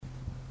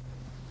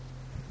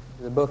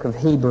The book of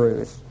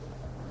Hebrews.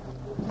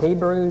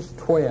 Hebrews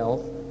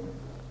 12.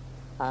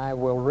 I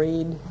will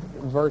read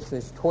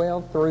verses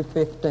 12 through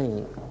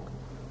 15.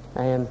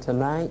 And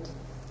tonight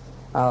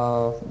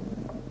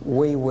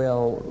we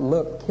will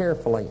look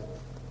carefully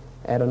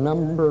at a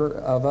number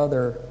of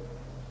other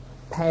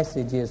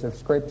passages of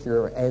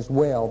Scripture as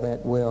well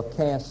that will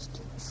cast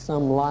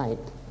some light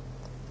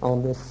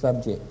on this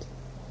subject.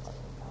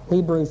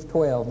 Hebrews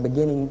 12,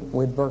 beginning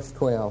with verse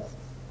 12.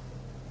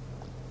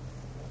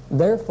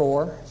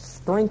 Therefore,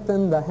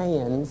 strengthen the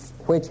hands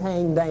which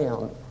hang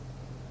down,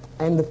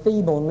 and the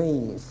feeble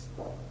knees,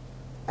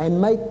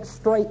 and make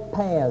straight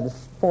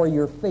paths for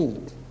your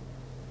feet,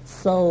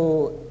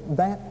 so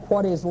that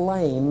what is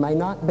lame may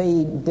not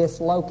be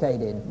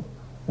dislocated,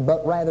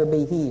 but rather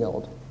be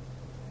healed.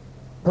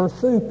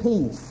 Pursue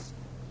peace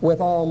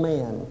with all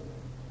men,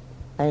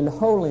 and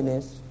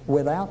holiness,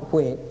 without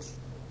which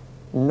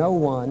no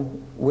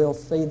one will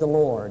see the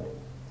Lord,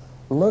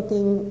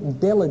 looking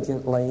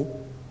diligently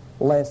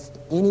lest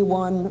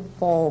anyone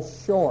fall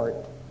short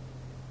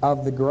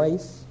of the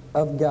grace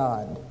of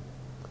God,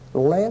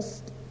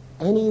 lest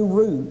any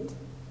root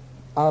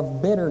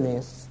of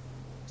bitterness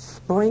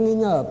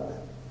springing up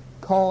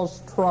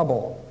cause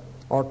trouble,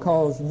 or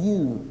cause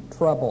you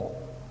trouble,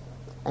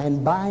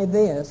 and by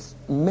this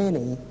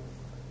many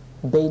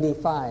be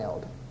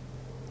defiled.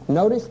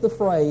 Notice the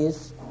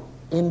phrase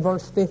in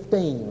verse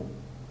 15,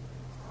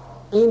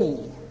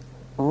 any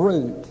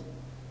root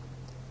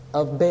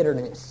of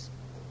bitterness.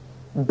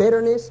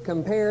 Bitterness,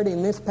 compared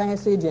in this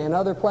passage and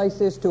other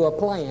places to a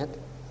plant,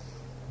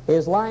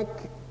 is like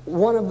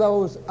one of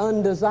those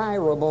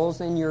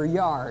undesirables in your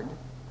yard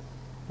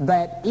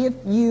that if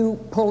you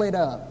pull it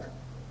up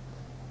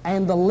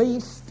and the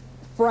least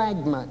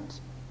fragment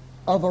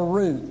of a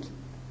root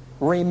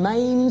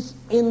remains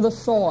in the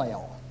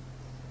soil,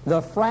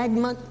 the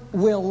fragment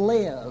will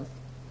live,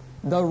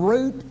 the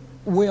root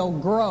will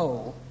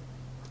grow,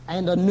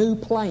 and a new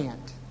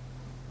plant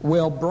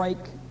will break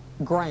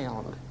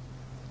ground.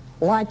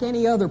 Like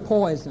any other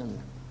poison,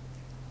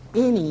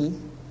 any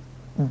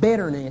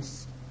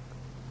bitterness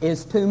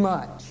is too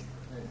much.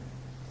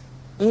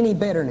 Any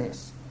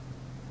bitterness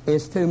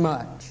is too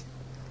much.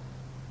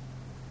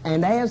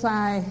 And as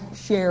I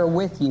share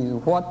with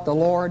you what the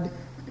Lord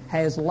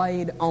has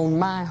laid on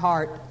my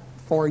heart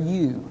for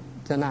you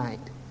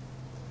tonight,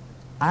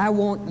 I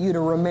want you to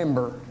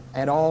remember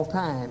at all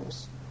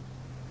times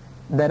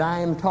that I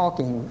am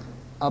talking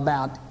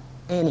about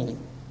any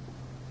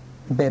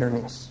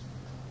bitterness.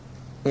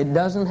 It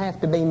doesn't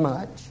have to be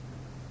much.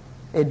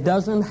 It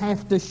doesn't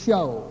have to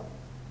show.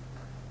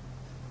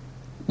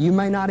 You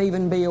may not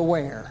even be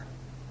aware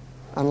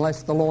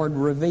unless the Lord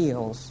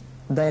reveals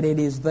that it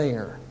is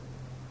there.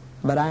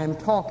 But I am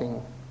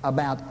talking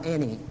about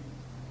any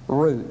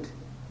root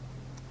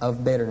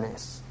of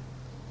bitterness.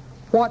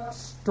 What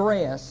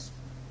stress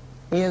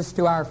is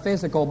to our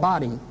physical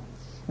body,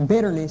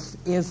 bitterness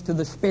is to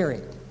the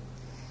spirit.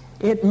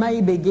 It may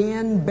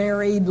begin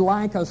buried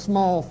like a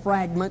small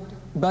fragment,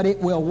 but it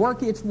will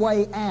work its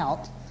way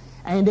out,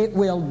 and it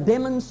will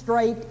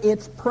demonstrate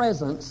its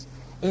presence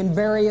in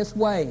various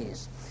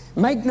ways.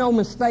 Make no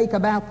mistake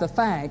about the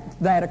fact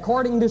that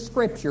according to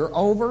Scripture,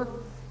 over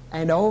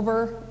and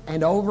over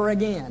and over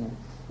again,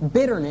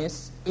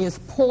 bitterness is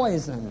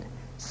poison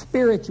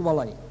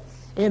spiritually.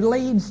 It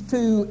leads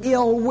to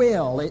ill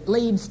will. It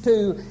leads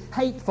to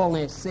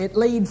hatefulness. It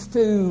leads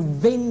to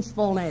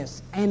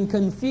vengefulness and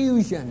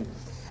confusion.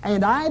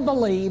 And I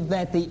believe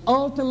that the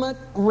ultimate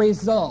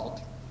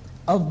result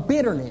of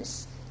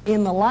bitterness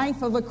in the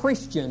life of a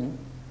Christian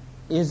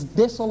is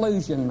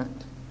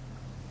disillusionment.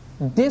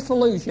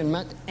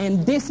 Disillusionment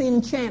and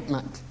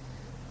disenchantment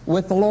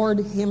with the Lord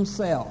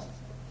Himself.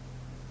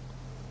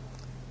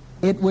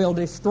 It will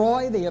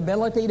destroy the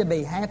ability to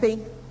be happy,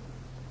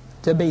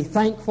 to be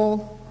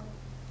thankful,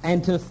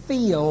 and to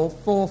feel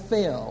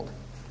fulfilled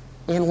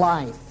in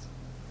life.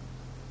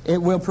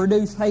 It will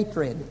produce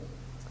hatred.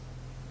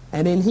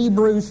 And in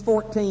Hebrews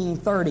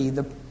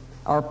 14:30,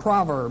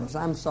 Proverbs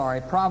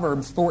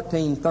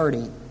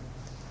 14:30,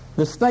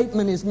 the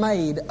statement is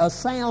made, a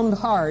sound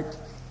heart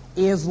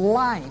is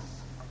life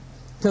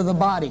to the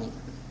body,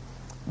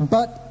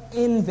 but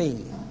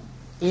envy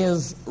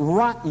is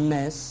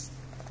rottenness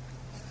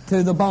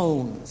to the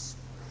bones.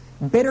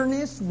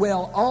 Bitterness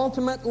will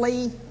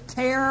ultimately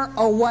tear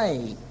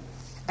away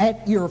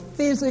at your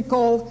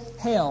physical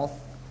health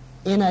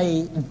in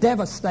a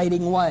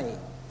devastating way.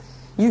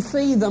 You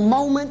see, the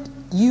moment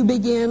you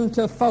begin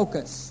to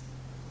focus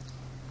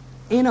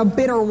in a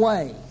bitter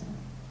way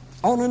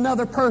on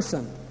another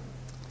person,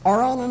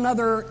 or on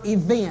another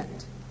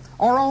event,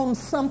 or on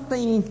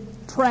something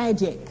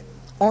tragic,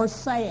 or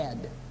sad,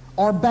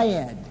 or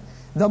bad,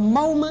 the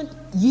moment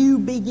you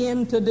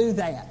begin to do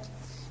that,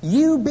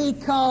 you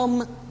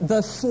become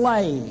the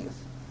slave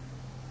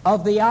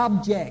of the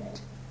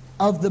object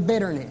of the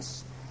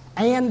bitterness.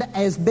 And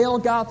as Bill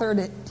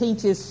Gothard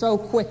teaches so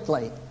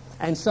quickly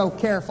and so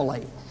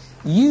carefully,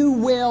 you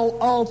will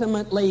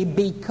ultimately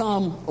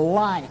become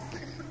like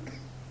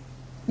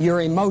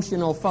your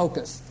emotional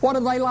focus. What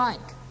are they like?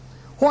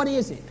 What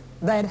is it?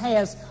 that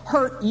has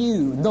hurt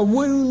you. The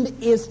wound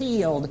is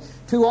healed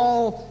to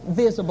all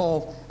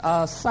visible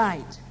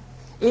sight.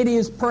 It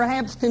is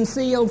perhaps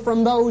concealed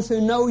from those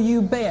who know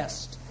you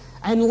best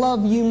and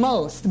love you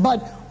most. But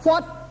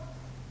what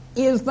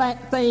is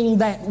that thing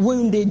that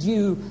wounded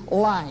you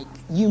like?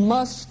 You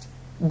must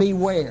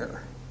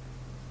beware,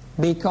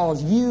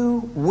 because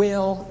you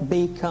will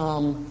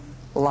become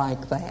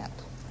like that.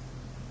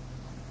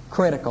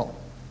 Critical,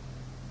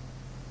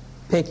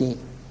 picky,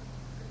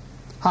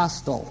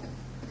 hostile,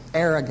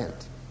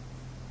 arrogant,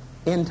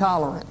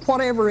 intolerant,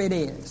 whatever it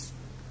is.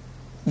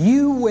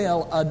 You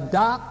will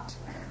adopt,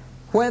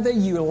 whether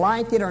you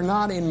like it or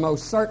not, and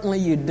most certainly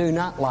you do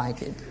not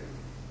like it,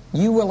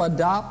 you will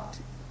adopt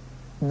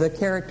the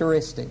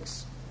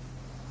characteristics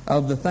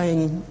of the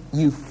thing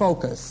you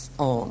focus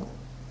on.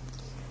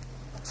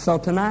 So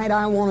tonight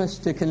I want us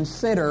to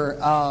consider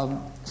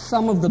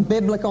some of the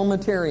biblical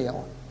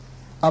material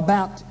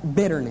about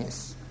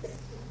bitterness.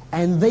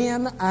 And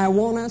then I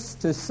want us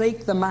to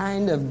seek the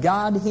mind of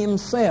God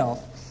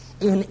Himself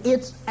in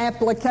its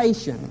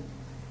application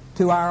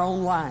to our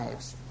own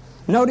lives.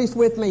 Notice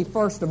with me,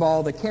 first of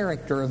all, the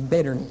character of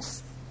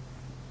bitterness.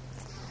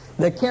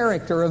 The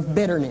character of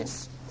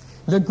bitterness.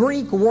 The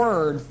Greek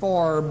word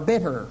for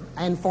bitter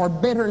and for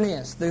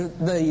bitterness,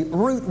 the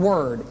root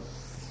word,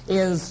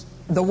 is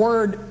the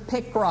word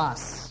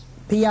pikros,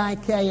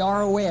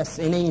 P-I-K-R-O-S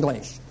in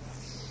English.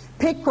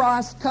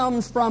 Pikros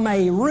comes from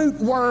a root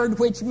word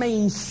which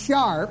means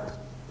sharp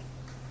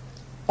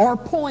or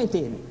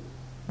pointed.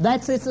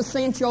 That's its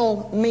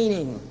essential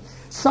meaning.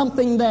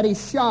 Something that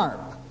is sharp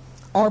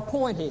or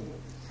pointed.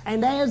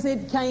 And as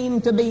it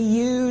came to be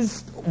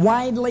used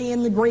widely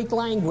in the Greek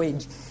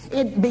language,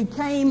 it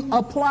became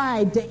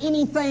applied to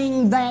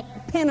anything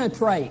that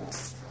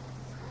penetrates,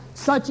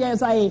 such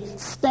as a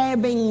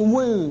stabbing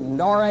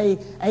wound or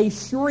a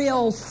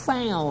shrill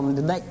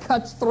sound that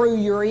cuts through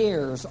your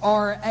ears,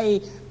 or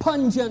a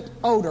pungent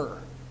odor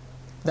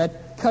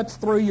that cuts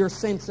through your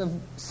sense of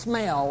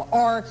smell,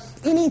 or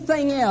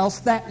anything else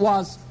that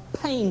was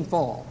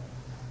painful.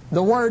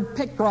 The word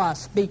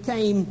pikros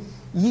became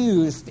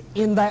used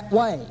in that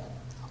way.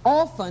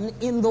 Often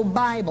in the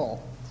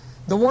Bible,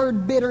 the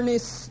word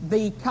bitterness,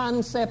 the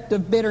concept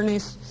of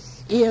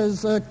bitterness,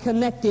 is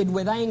connected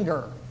with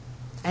anger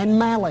and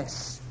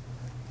malice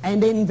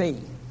and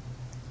envy.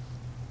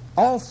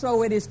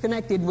 Also, it is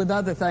connected with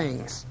other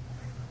things.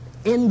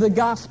 In the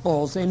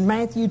Gospels, in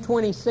Matthew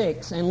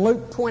 26 and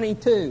Luke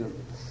 22,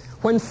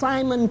 when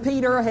Simon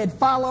Peter had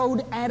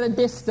followed at a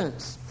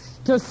distance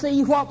to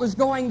see what was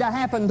going to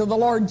happen to the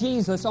Lord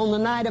Jesus on the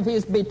night of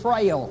His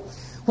betrayal,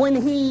 when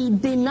He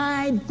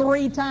denied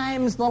 3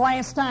 times the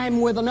last time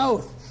with an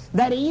oath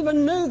that He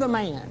even knew the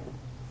man,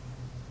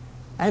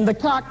 and the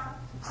cock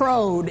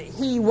crowed,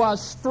 He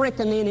was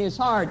stricken in His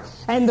heart.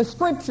 And the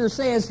Scripture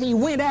says He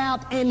went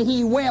out and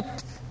He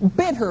wept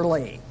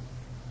bitterly.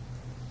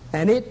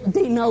 And it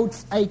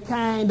denotes a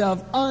kind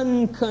of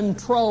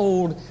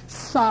uncontrolled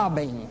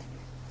sobbing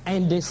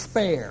and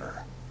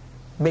despair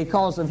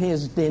because of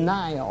His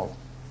denial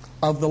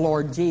of the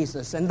Lord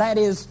Jesus. And that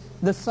is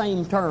the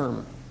same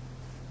term,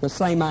 the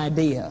same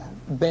idea,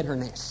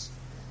 bitterness.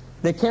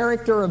 The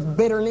character of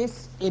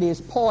bitterness, it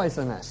is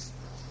poisonous.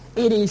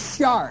 It is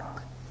sharp.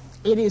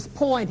 It is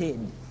pointed.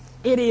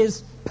 It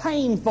is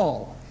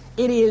painful.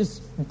 It is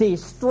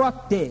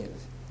destructive.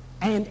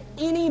 And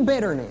any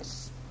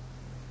bitterness,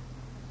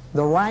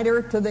 the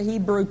writer to the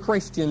Hebrew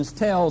Christians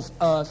tells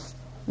us,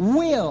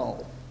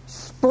 will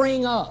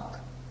spring up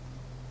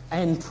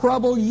and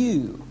trouble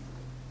you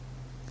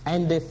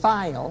and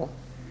defile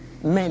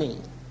many.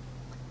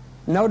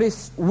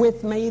 Notice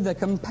with me the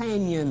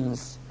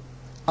companions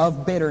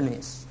of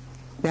bitterness.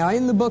 Now,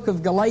 in the book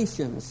of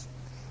Galatians,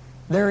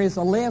 there is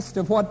a list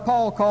of what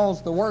Paul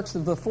calls the works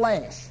of the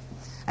flesh.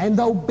 And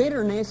though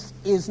bitterness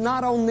is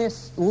not on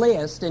this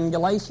list in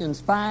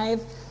Galatians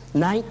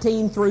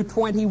 5:19 through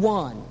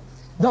 21,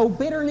 though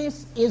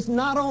bitterness is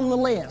not on the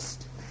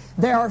list,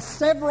 there are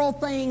several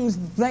things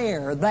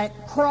there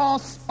that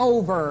cross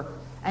over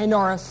and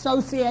are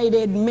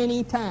associated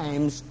many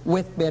times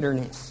with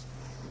bitterness.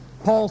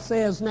 Paul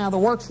says, now the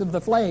works of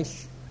the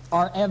flesh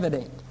are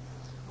evident,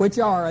 which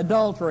are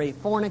adultery,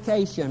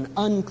 fornication,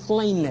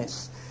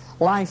 uncleanness,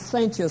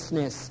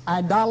 licentiousness,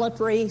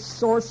 idolatry,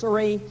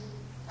 sorcery,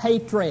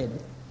 hatred,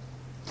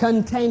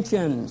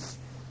 contentions,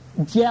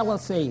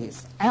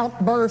 jealousies,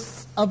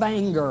 outbursts of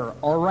anger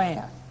or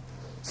wrath,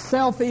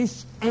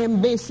 selfish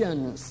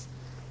ambitions,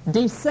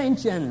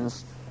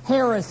 dissensions,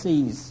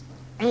 heresies,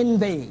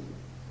 envy,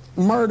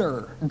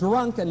 murder,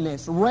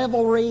 drunkenness,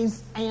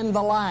 revelries, and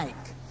the like,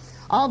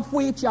 of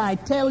which I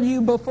tell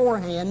you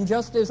beforehand,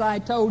 just as I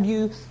told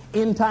you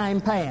in time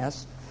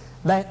past,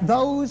 that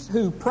those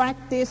who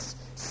practice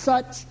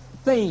such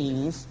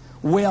things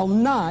will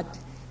not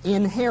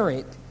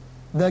inherit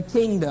the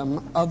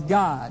kingdom of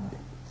God.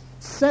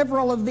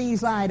 Several of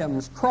these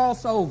items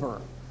cross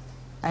over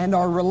and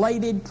are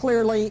related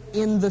clearly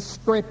in the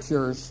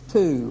Scriptures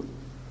to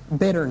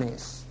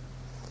bitterness.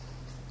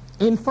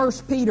 In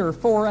 1 Peter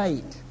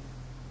 4:8,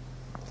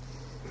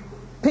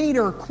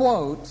 Peter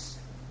quotes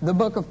the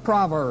book of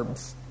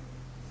Proverbs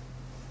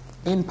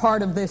in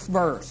part of this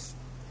verse.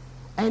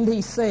 And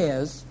he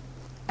says,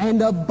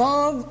 and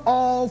above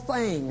all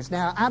things.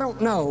 Now, I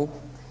don't know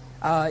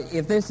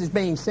if this is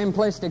being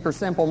simplistic or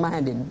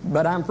simple-minded,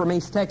 but I'm from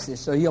East Texas,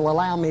 so you'll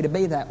allow me to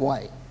be that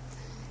way.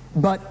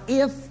 But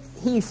if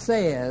he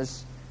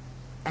says,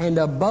 and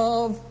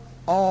above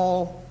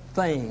all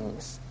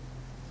things,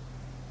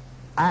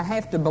 I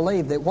have to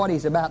believe that what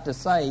he's about to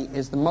say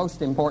is the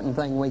most important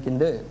thing we can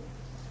do.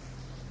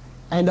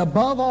 And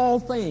above all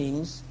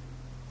things,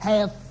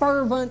 have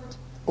fervent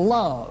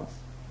love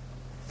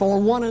for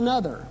one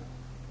another,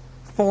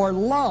 for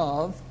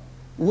love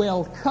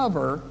will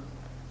cover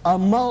a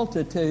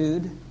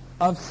multitude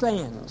of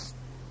sins.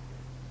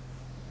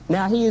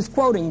 Now he is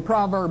quoting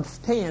Proverbs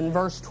 10,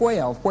 verse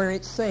 12, where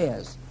it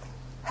says,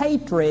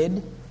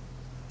 hatred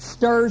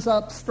stirs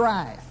up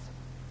strife.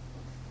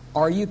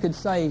 Or you could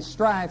say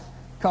strife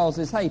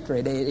causes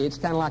hatred. It's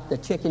kind of like the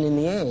chicken and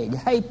the egg.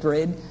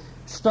 Hatred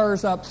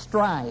stirs up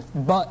strife,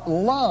 but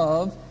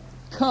love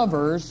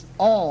covers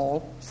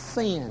all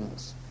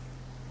sins.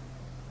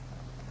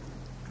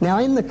 Now,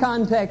 in the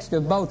context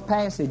of both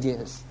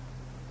passages,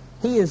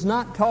 he is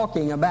not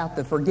talking about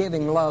the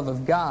forgiving love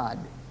of God.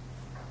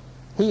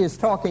 He is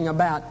talking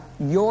about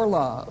your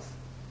love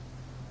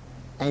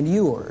and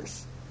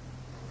yours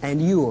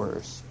and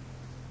yours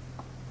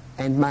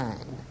and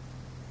mine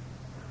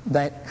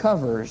that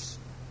covers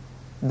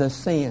the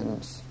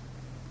sins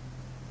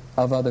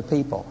of other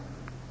people.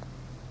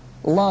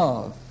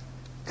 Love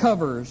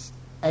covers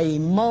a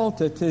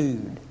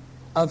multitude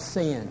of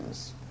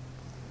sins.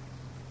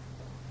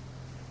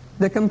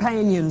 The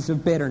companions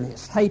of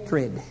bitterness,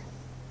 hatred,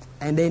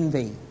 and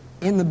envy.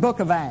 In the book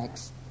of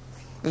Acts,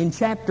 in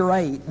chapter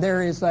 8,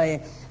 there is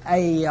a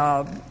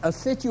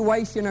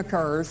situation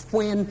occurs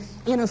when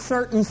in a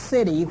certain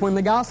city, when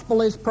the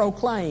gospel is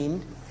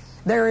proclaimed,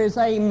 there is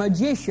a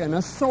magician,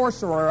 a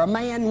sorcerer, a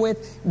man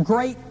with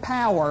great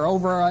power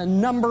over a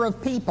number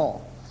of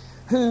people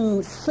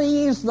who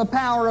sees the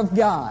power of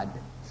God.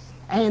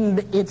 And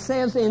it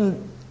says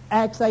in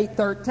Acts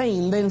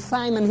 8:13, then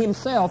Simon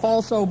himself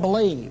also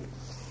believed.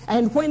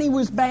 And when he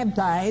was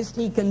baptized,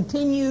 he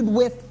continued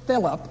with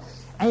Philip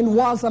and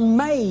was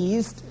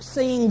amazed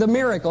seeing the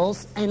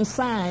miracles and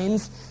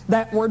signs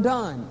that were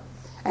done.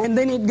 And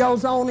then it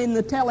goes on in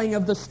the telling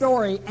of the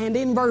story, and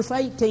in verse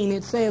 18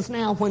 it says,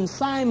 now when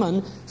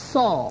Simon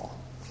saw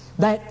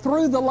that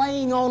through the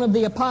laying on of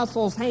the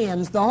apostles'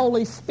 hands the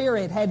Holy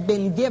Spirit had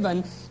been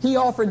given, he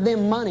offered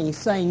them money,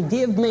 saying,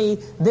 give me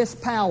this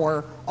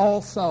power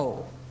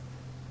also.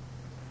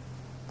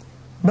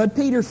 But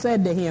Peter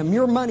said to him,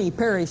 your money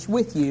perish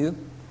with you,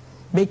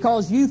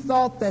 because you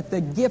thought that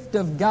the gift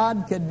of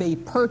God could be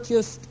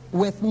purchased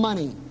with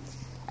money.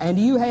 And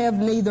you have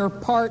neither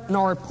part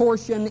nor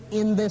portion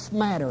in this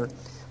matter,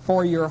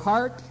 for your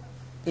heart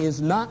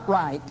is not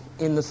right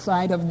in the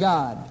sight of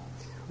God.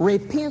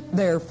 Repent,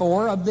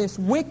 therefore, of this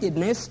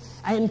wickedness,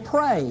 and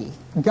pray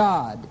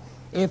God,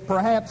 if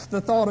perhaps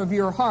the thought of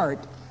your heart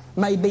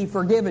may be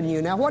forgiven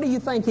you. Now, what do you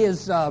think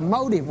his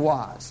motive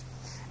was?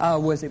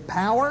 Was it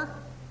power?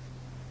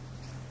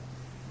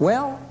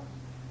 Well,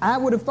 I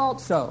would have thought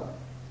so.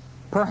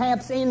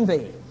 Perhaps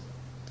envy.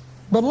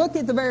 But look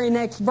at the very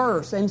next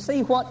verse and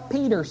see what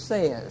Peter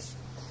says.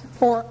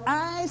 For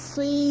I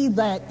see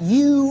that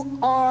you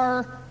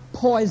are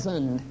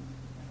poisoned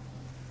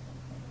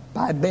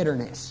by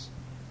bitterness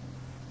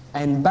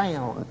and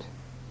bound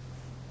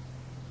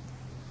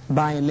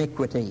by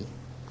iniquity.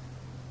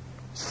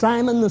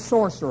 Simon the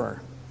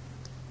sorcerer,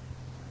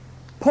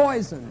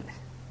 poisoned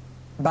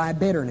by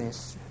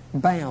bitterness,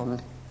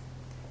 bound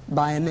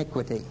by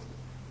iniquity.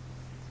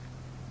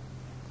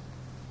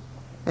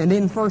 And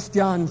in 1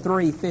 John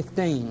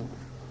 3:15,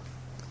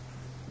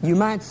 you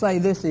might say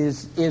this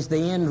is the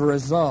end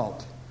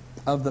result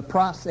of the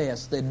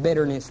process that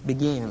bitterness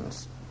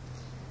begins.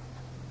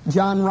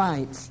 John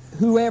writes,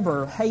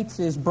 whoever hates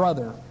his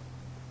brother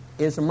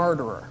is a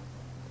murderer.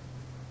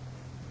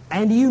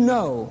 And you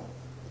know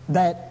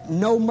that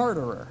no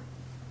murderer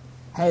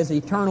has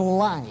eternal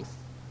life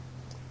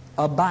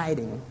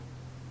abiding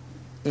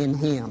in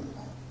him.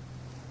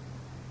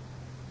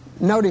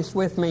 Notice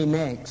with me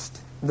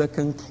next the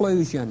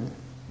conclusion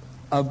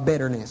of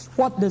bitterness.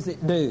 What does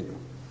it do?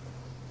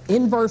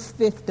 In verse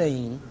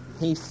 15,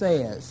 he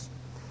says,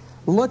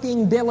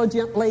 looking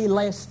diligently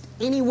lest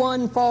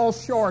anyone fall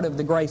short of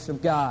the grace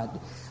of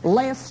God,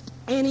 lest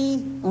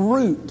any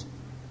root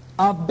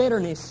of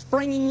bitterness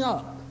springing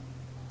up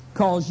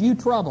cause you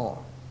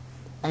trouble,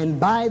 and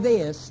by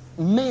this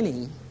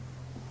many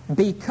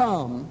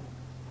become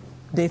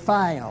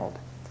defiled.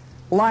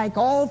 Like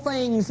all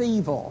things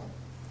evil,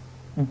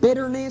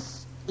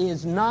 bitterness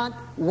is not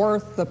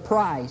worth the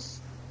price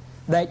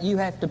that you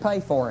have to pay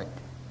for it.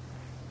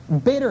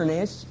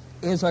 Bitterness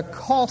is a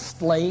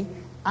costly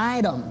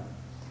item,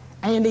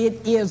 and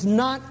it is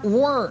not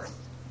worth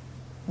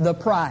the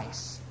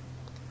price.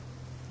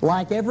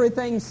 Like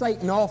everything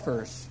Satan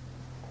offers,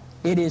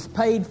 it is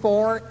paid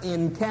for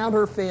in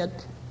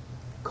counterfeit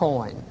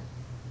coin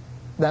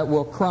that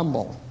will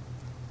crumble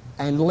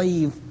and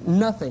leave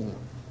nothing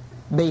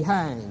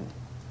behind.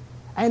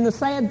 And the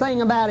sad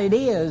thing about it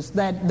is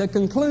that the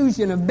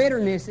conclusion of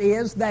bitterness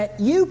is that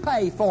you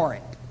pay for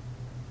it.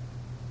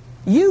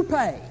 You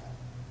pay.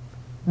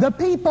 The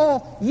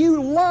people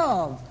you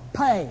love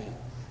pay.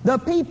 The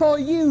people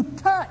you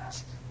touch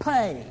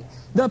pay.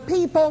 The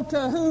people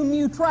to whom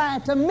you try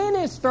to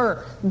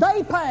minister,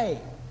 they pay.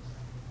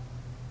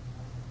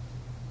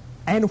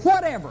 And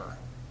whatever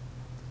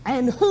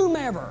and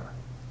whomever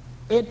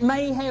it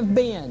may have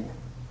been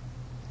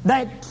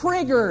that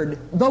triggered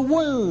the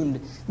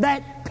wound,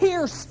 that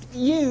pierced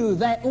you,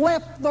 that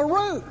left the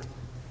root,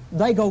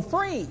 they go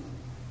free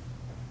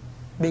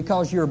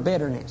because your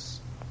bitterness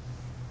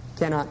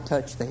cannot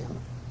touch them.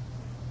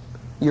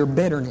 Your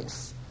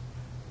bitterness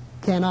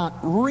cannot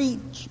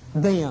reach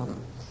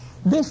them.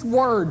 This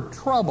word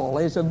trouble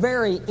is a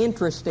very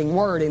interesting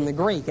word in the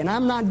Greek, and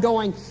I'm not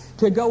going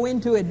to go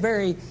into it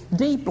very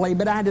deeply,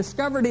 but I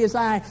discovered as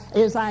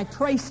I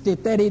traced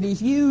it that it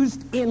is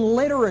used in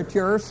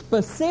literature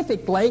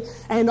specifically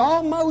and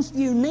almost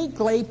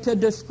uniquely to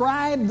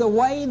describe the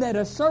way that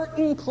a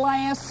certain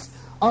class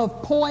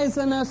of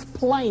poisonous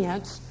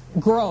plants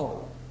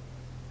grow.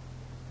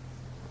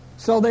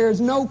 So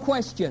there's no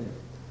question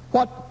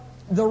what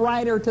the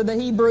writer to the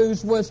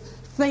Hebrews was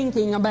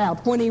thinking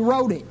about when he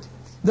wrote it.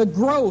 The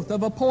growth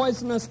of a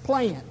poisonous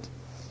plant.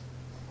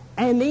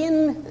 And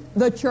in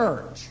the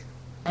church,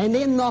 and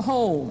in the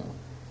home,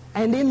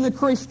 and in the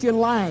Christian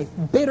life,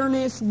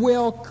 bitterness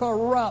will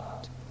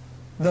corrupt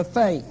the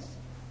faith.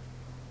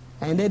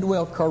 And it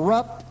will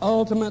corrupt,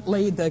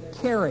 ultimately, the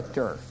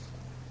character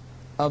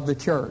of the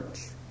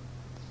church.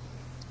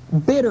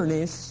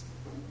 Bitterness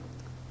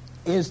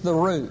is the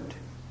root.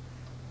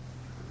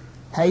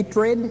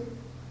 Hatred,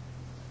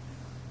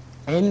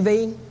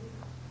 envy,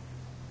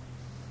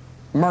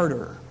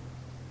 murder,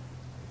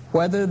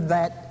 whether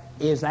that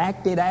is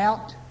acted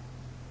out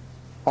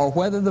or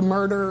whether the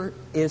murder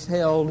is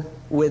held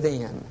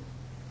within.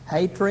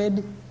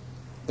 Hatred,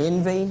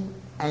 envy,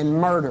 and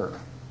murder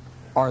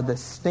are the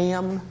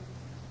stem,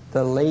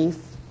 the leaf,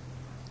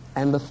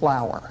 and the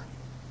flower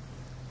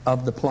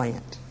of the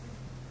plant.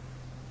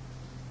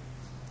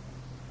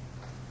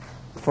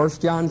 1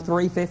 John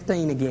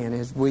 3:15 again,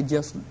 as we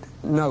just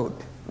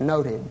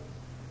noted,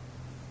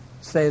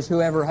 says,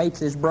 whoever hates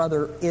his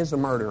brother is a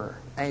murderer.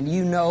 And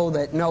you know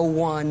that no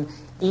one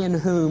in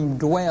whom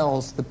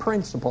dwells the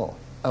principle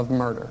of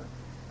murder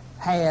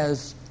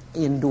has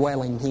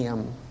indwelling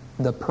him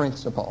the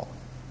principle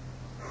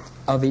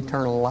of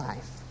eternal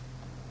life.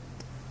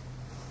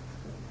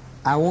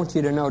 I want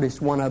you to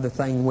notice one other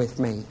thing with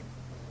me,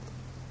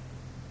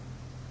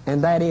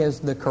 and that is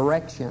the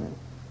correction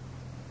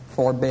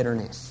for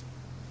bitterness.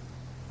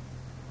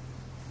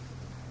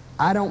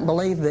 I don't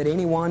believe that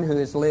anyone who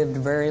has lived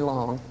very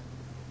long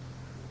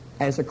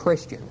as a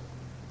Christian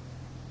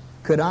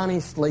could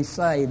honestly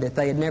say that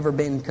they had never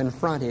been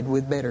confronted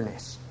with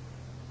bitterness.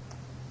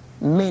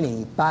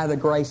 Many, by the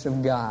grace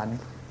of God,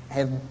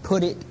 have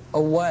put it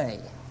away,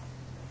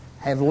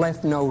 have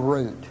left no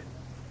root.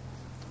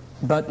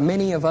 But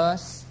many of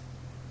us,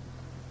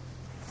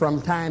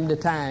 from time to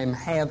time,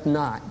 have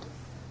not.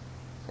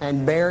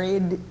 And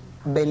buried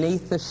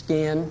beneath the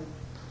skin,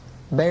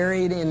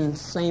 buried in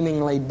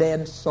seemingly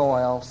dead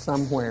soil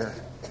somewhere,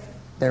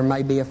 there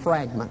may be a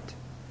fragment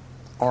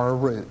or a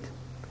root.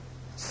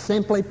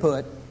 Simply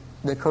put,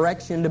 the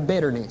correction to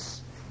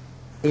bitterness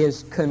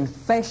is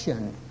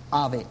confession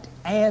of it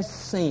as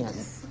sin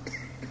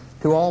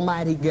to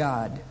Almighty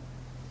God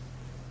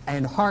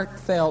and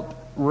heartfelt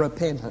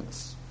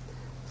repentance,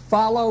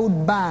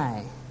 followed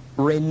by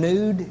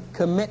renewed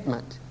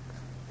commitment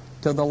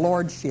to the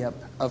Lordship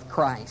of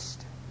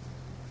Christ.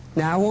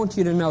 Now I want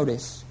you to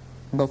notice,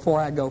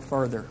 before I go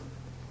further,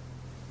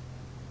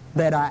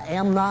 that I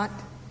am not,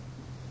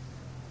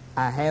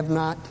 I have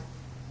not,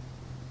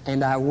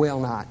 and I will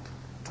not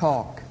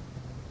talk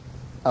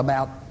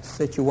about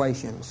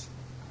situations.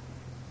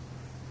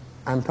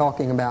 I'm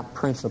talking about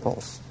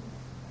principles.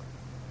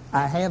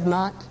 I have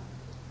not,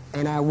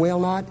 and I will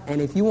not,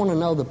 and if you want to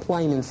know the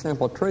plain and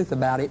simple truth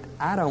about it,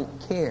 I don't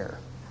care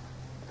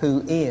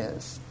who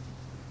is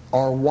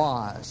or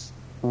was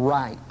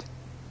right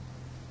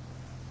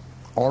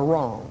or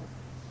wrong,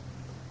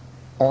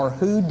 or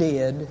who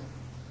did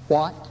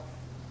what,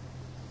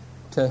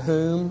 to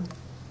whom,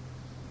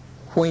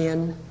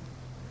 when,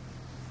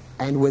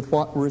 and with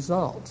what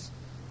results.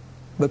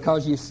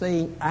 Because you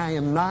see, I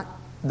am not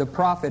the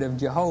prophet of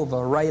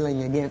Jehovah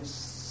railing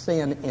against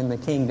sin in the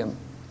kingdom.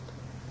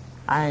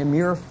 I am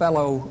your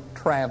fellow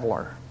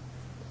traveler,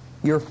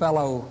 your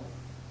fellow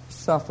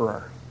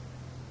sufferer,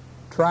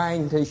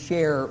 trying to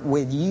share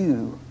with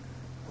you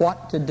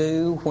what to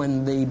do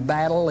when the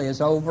battle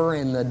is over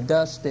and the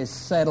dust is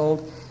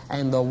settled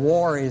and the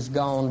war is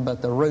gone,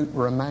 but the root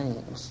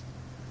remains.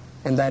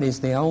 And that is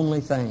the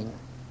only thing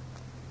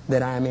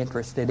that I'm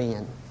interested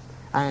in.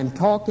 I'm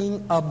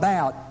talking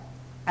about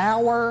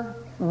our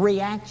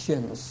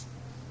reactions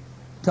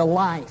to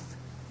life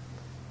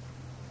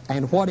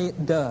and what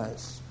it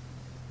does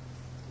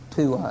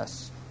to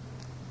us.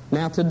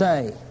 Now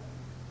today,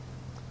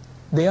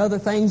 the other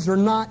things are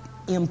not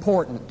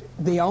important.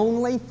 The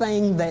only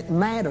thing that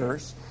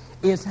matters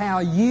is how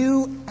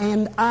you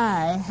and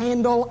I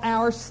handle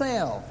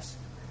ourselves,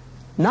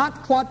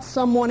 not what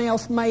someone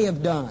else may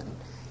have done.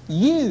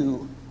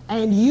 You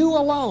and you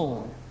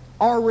alone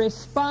are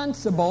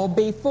responsible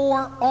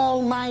before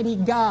Almighty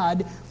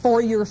God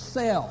for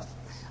yourself.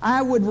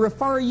 I would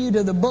refer you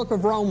to the book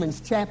of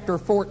Romans chapter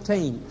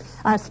 14.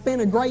 I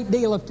spent a great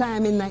deal of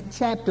time in that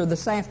chapter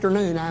this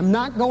afternoon. I'm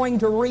not going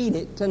to read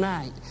it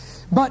tonight.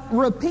 But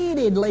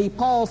repeatedly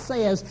Paul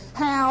says,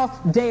 how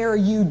dare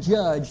you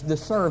judge the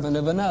servant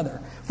of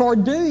another? For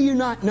do you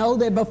not know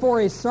that before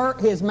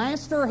his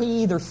master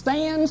he either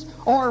stands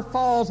or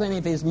falls, and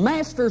if his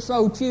master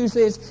so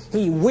chooses,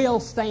 he will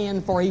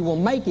stand, for he will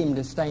make him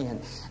to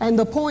stand. And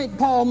the point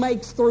Paul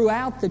makes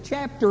throughout the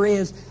chapter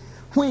is,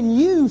 when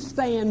you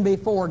stand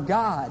before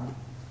God,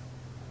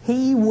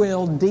 He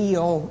will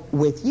deal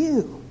with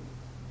you,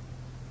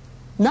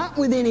 not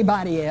with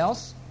anybody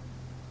else.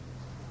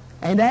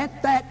 And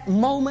at that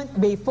moment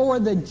before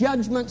the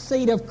judgment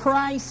seat of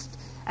Christ,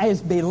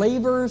 as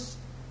believers,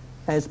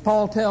 as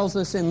Paul tells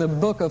us in the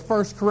book of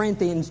 1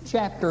 Corinthians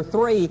chapter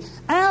 3,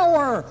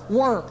 our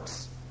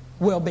works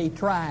will be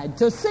tried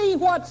to see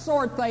what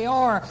sort they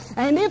are.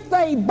 And if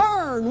they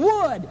burn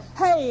wood,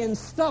 hay, and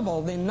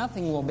stubble, then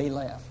nothing will be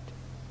left.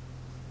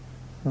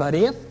 But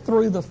if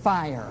through the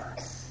fire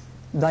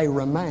they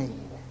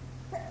remain,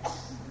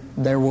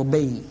 there will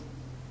be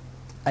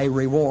a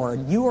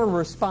reward. You are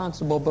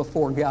responsible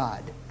before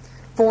God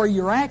for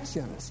your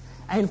actions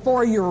and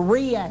for your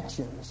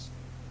reactions.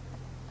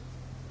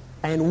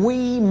 And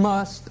we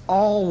must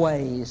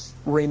always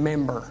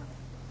remember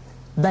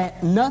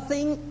that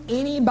nothing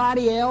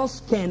anybody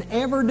else can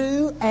ever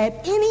do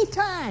at any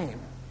time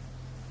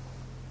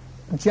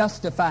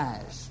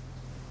justifies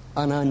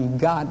an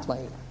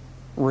ungodly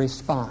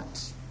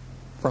response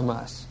from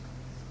us.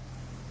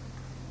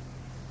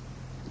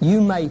 You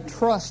may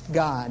trust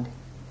God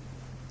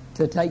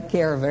to take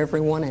care of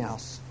everyone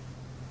else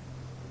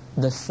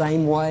the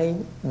same way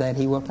that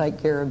He will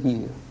take care of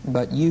you,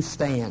 but you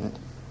stand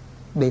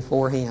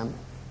before Him.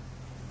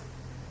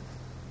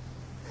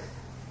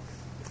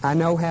 I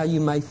know how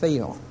you may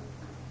feel.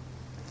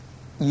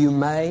 You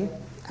may,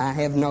 I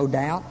have no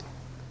doubt,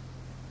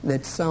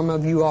 that some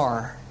of you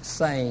are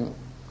saying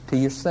to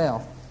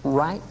yourself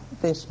right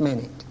this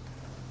minute,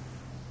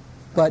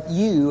 but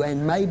you,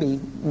 and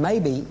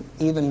maybe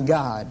even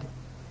God,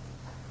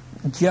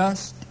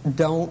 just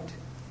don't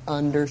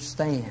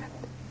understand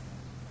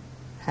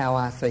how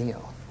I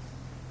feel.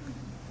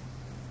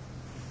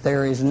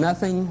 There is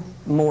nothing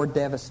more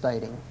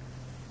devastating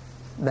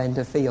than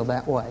to feel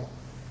that way,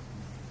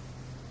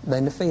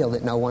 than to feel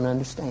that no one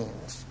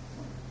understands,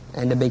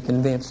 and to be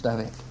convinced of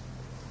it.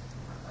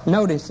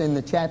 Notice in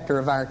the chapter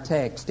of our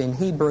text, in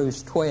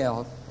Hebrews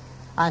 12,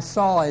 I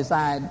saw, as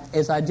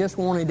I just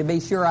wanted to be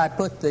sure I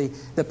put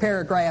the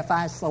paragraph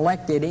I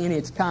selected in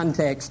its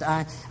context,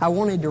 I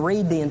wanted to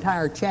read the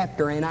entire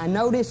chapter, and I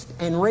noticed,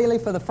 and really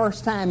for the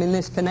first time in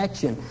this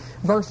connection,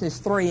 verses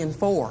 3 and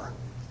 4.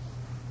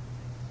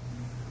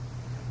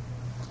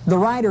 The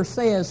writer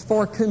says,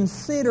 "For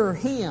consider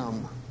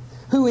him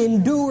who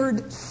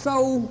endured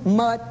so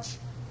much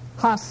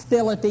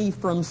hostility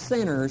from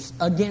sinners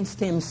against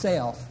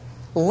himself,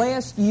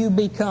 lest you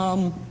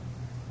become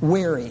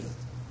weary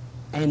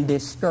and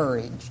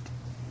discouraged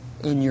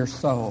in your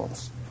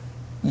souls.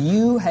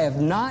 You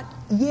have not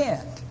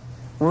yet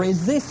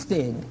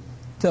resisted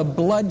to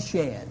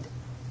bloodshed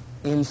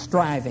in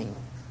striving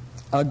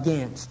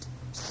against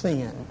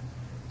sin."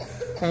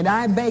 And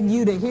I beg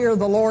you to hear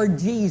the Lord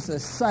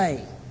Jesus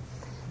say,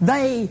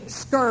 "They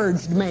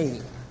scourged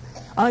me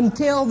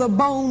until the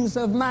bones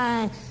of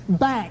my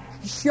back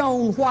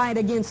shone white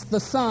against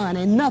the sun,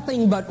 and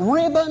nothing but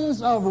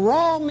ribbons of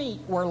raw meat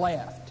were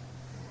left.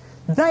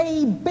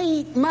 They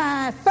beat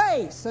my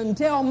face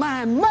until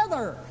my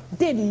mother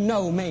didn't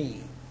know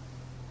me.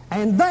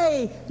 And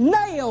they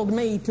nailed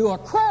me to a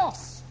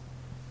cross.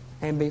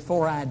 And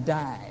before I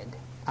died,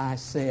 I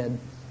said,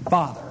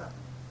 Father,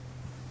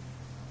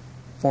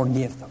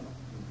 forgive them."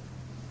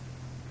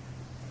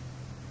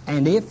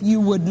 And if you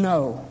would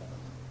know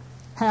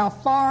how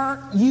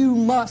far you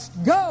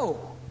must go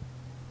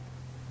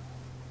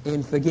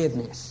in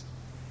forgiveness,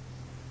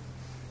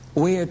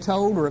 we are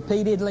told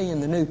repeatedly in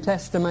the New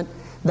Testament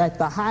that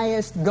the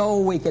highest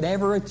goal we could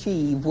ever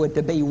achieve would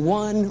to be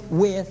one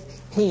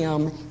with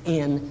Him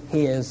in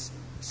His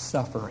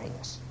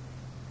sufferings.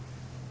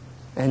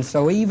 And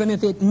so even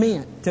if it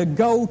meant to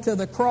go to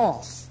the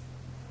cross,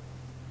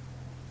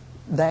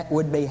 that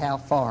would be how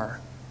far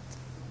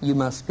you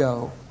must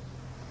go.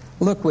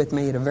 Look with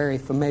me at a very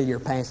familiar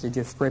passage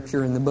of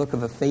Scripture in the book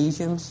of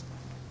Ephesians.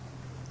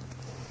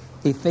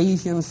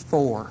 Ephesians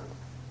 4.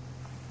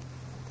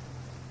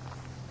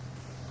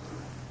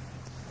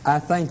 I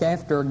think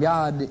after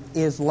God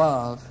is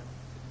love,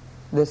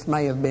 this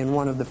may have been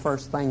one of the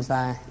first things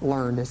I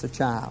learned as a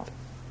child.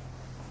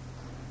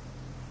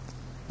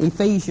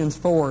 Ephesians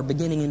 4,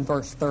 beginning in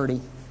verse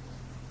 30.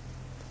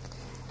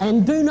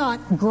 "And do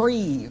not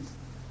grieve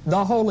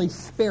the Holy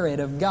Spirit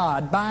of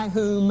God, by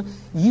whom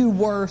you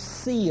were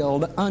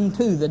sealed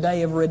unto the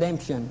day of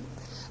redemption.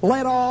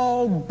 Let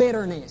all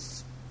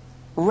bitterness,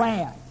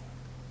 wrath,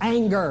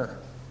 anger,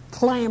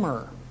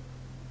 clamor,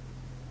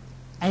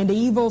 and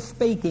evil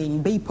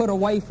speaking be put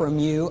away from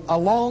you,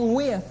 along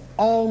with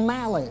all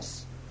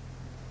malice.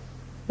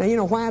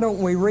 Now, why don't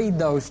we read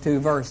those two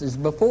verses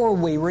before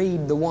we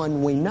read the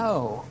one we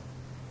know?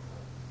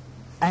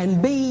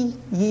 And be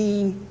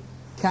ye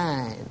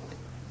kind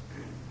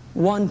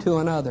one to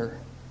another,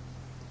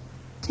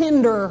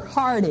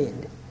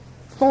 tender-hearted,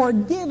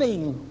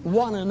 forgiving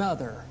one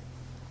another,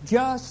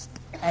 just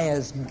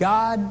as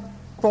God,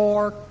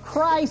 for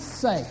Christ's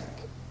sake,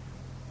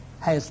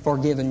 has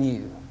forgiven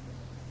you.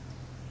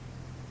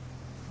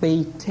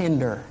 Be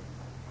tender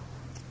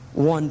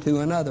one to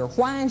another.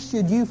 Why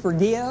should you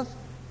forgive?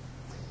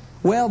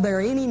 Well, there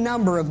are any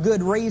number of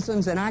good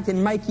reasons, and I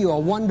can make you a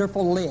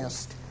wonderful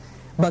list.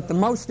 But the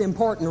most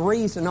important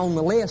reason on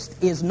the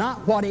list is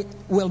not what it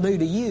will do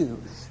to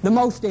you. The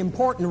most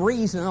important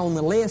reason on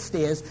the list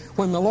is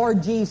when the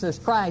Lord Jesus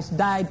Christ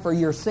died for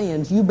your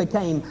sins, you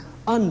became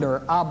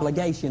under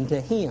obligation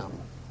to Him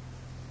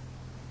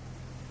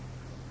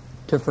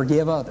to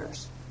forgive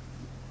others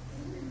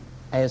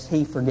as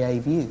He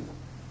forgave you.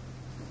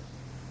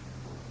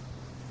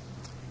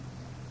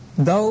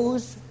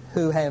 Those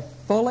who have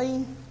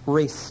fully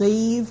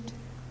received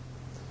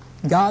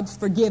God's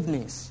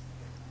forgiveness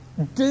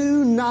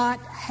do not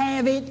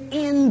have it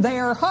in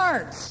their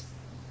hearts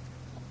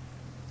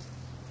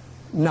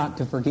not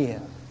to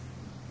forgive.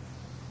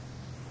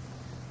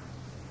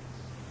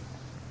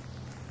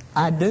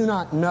 I do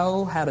not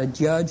know how to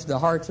judge the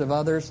hearts of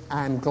others.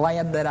 I'm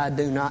glad that I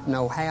do not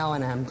know how,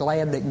 and I'm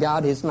glad that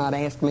God has not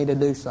asked me to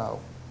do so.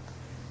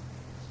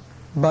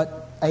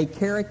 But a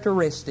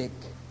characteristic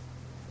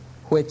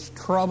which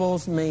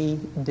troubles me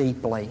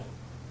deeply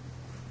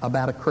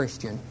about a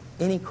Christian,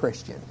 any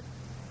Christian,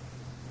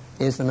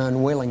 is an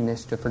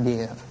unwillingness to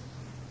forgive.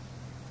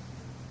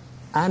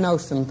 I know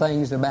some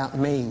things about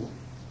me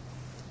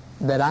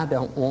that I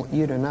don't want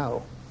you to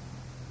know.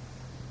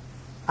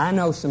 I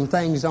know some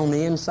things on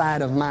the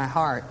inside of my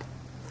heart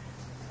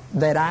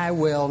that I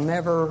will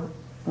never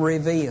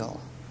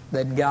reveal,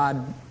 that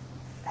God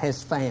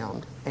has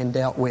found and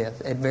dealt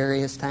with at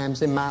various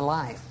times in my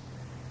life.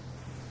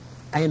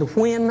 And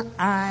when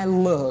I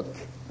look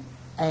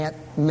at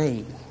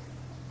me,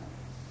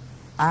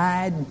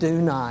 I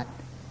do not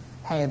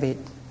have it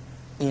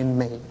in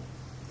me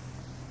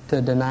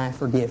to deny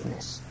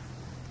forgiveness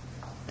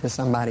to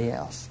somebody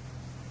else.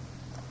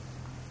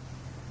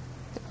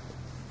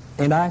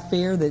 And I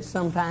fear that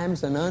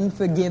sometimes an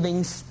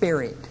unforgiving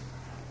spirit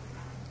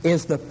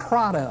is the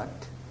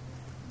product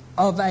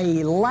of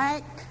a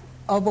lack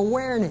of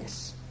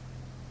awareness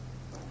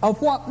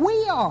of what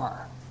we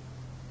are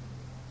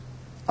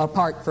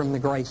apart from the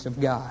grace of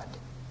God.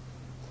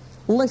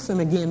 Listen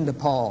again to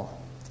Paul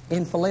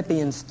in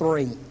Philippians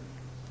 3.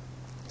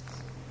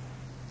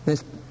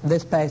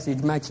 This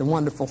passage makes a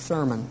wonderful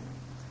sermon,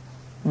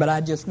 but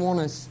I just want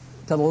us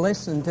to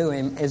listen to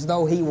him as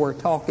though he were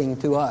talking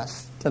to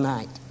us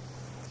tonight.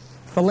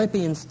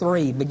 Philippians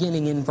 3,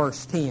 beginning in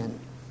verse 10.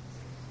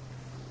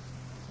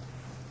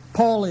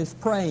 Paul is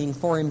praying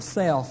for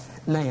himself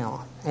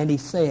now, and he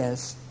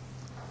says,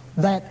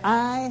 that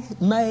I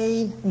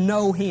may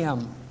know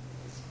Him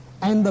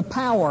and the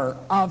power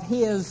of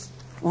His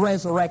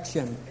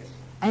resurrection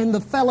and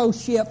the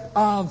fellowship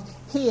of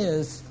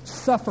His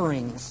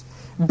sufferings,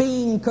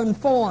 being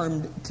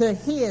conformed to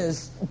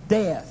His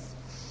death,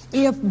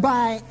 if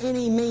by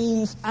any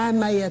means I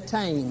may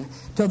attain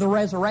to the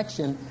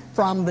resurrection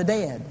from the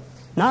dead.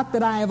 Not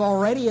that I have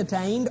already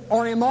attained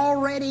or am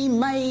already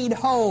made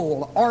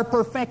whole or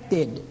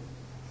perfected,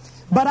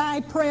 but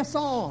I press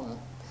on,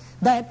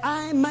 that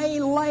I may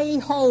lay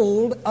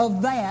hold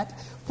of that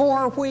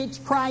for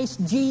which Christ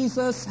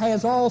Jesus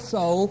has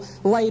also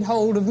laid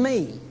hold of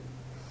me.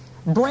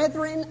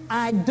 Brethren,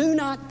 I do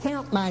not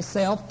count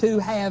myself to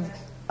have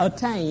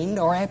attained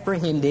or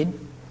apprehended,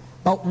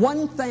 but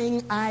one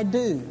thing I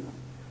do,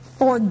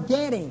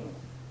 forgetting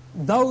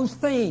those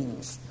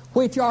things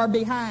which are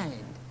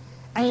behind,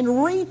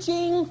 and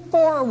reaching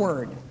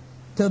forward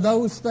to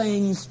those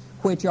things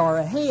which are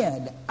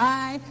ahead,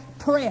 I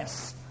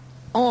press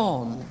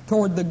on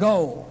toward the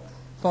goal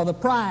for the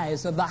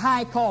prize of the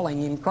high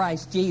calling in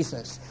Christ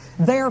Jesus.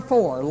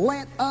 Therefore,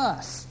 let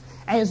us,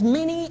 as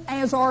many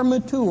as are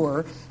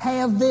mature,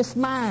 have this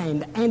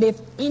mind, and if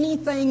in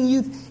anything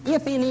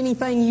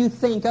you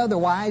think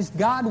otherwise,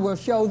 God will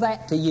show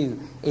that to you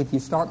if you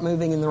start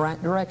moving in the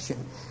right direction.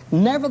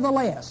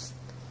 Nevertheless,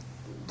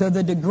 to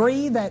the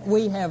degree that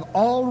we have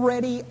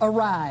already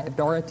arrived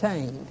or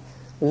attained,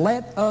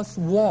 let us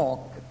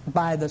walk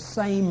by the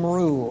same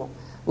rule.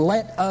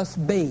 Let us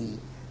be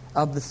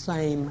of the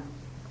same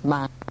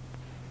mind.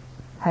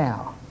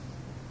 How?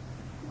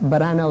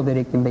 But I know that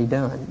it can be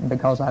done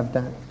because I've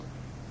done it.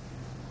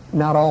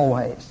 Not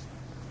always.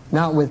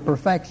 Not with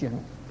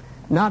perfection.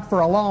 Not for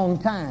a long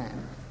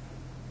time.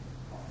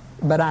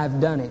 But I've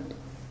done it.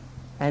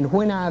 And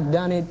when I've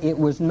done it, it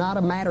was not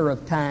a matter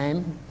of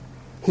time.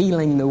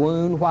 healing the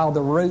wound while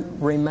the root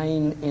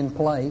remained in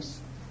place.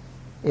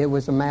 It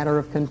was a matter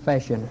of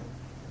confession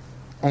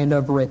and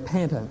of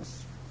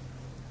repentance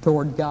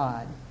toward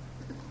God.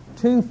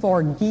 To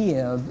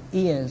forgive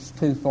is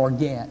to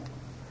forget.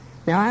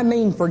 Now, I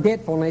mean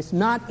forgetfulness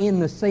not in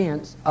the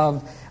sense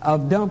of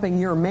dumping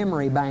your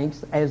memory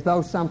banks as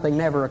though something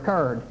never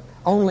occurred.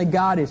 Only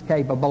God is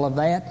capable of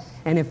that.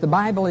 And if the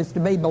Bible is to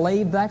be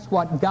believed, that's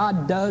what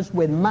God does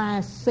with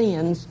my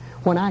sins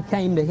when I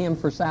came to Him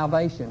for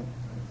salvation.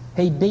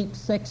 He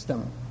deep-sixed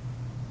them.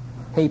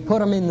 He put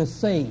them in the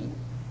sea,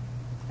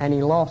 and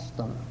He lost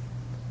them.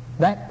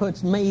 That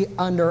puts me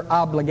under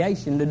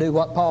obligation to do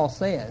what Paul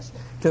says,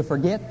 to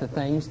forget the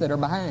things that are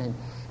behind.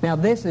 Now,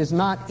 this is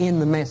not in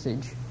the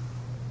message.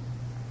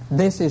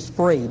 This is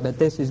free, but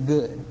this is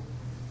good.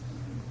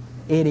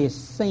 It is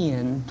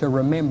sin to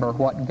remember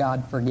what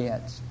God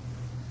forgets.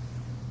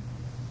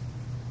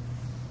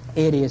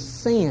 It is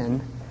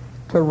sin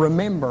to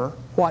remember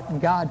what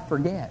God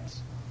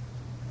forgets.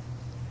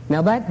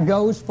 Now that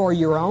goes for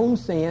your own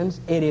sins.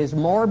 It is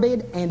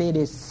morbid and it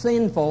is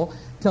sinful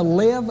to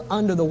live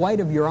under the weight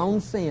of your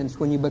own sins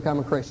when you become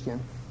a Christian.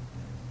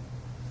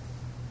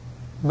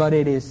 But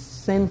it is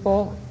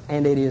sinful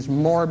and it is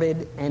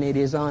morbid and it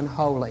is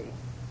unholy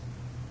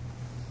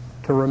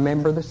to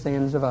remember the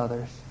sins of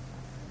others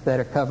that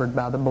are covered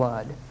by the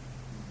blood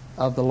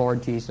of the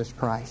Lord Jesus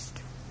Christ.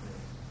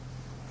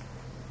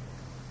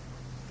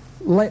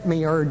 Let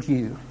me urge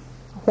you,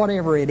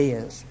 whatever it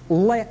is,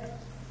 let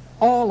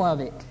all of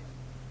it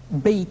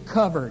be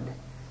covered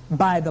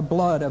by the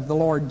blood of the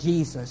Lord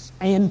Jesus,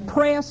 and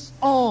press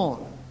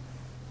on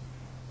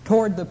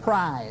toward the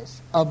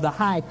prize of the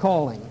high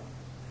calling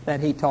that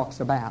He talks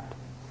about.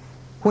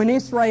 When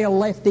Israel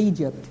left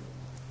Egypt,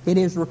 it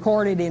is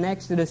recorded in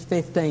Exodus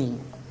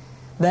 15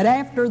 that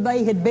after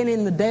they had been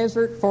in the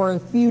desert for a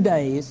few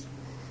days,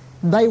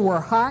 they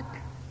were hot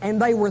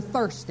and they were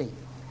thirsty,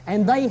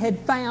 and they had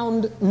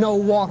found no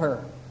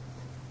water.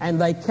 And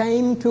they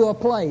came to a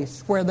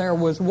place where there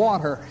was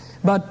water.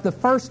 But the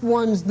first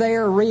ones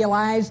there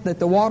realized that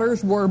the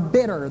waters were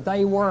bitter.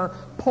 They were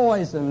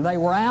poison. They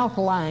were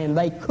alkaline.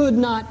 They could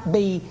not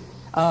be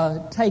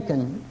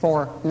taken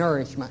for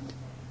nourishment.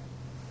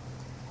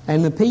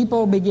 And the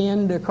people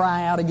began to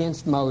cry out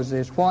against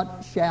Moses,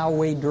 "What shall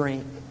we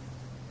drink?"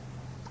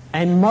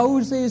 And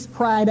Moses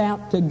cried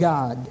out to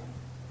God.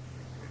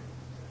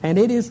 And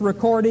it is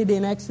recorded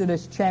in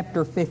Exodus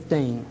chapter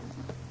 15.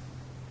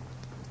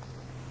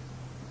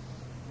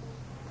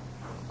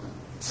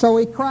 So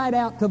he cried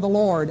out to the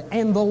Lord,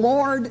 and the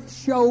Lord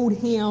showed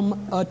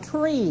him a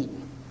tree.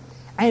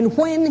 And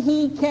when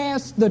he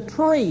cast the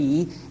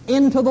tree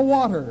into the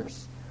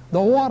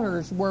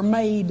waters were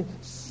made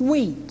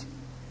sweet.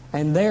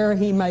 And there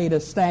he made a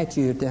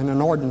statute and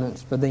an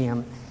ordinance for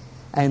them.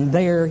 And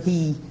there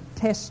he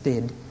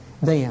tested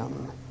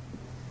them.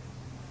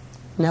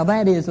 Now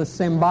that is a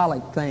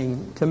symbolic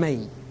thing to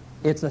me.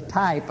 It's a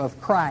type of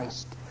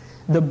Christ.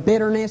 The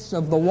bitterness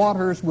of the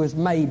waters was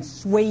made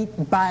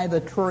sweet by the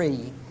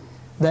tree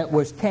that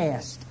was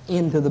cast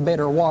into the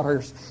bitter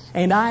waters.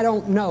 And I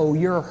don't know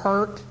your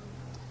hurt,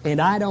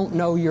 and I don't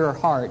know your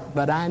heart,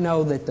 but I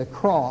know that the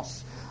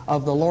cross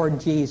of the Lord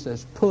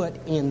Jesus put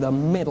in the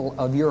middle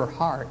of your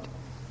heart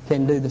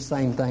can do the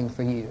same thing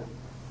for you.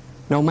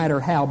 No matter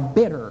how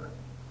bitter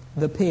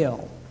the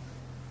pill,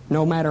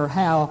 no matter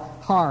how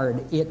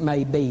hard it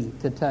may be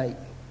to take.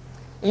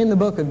 In the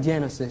book of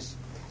Genesis,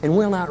 and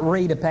we'll not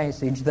read a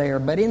passage there,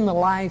 but in the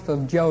life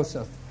of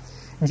Joseph,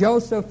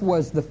 Joseph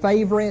was the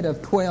favorite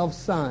of 12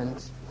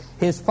 sons.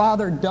 His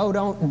father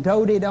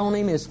doted on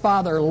him. His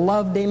father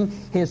loved him.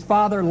 His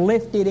father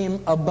lifted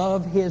him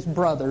above his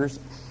brothers.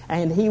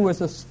 And he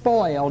was a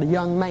spoiled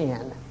young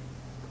man.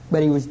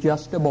 But he was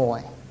just a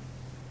boy.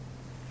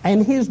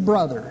 And his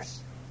brothers,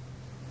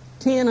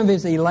 10 of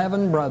his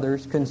 11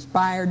 brothers,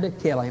 conspired to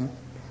kill him.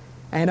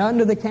 And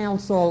under the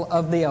counsel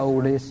of the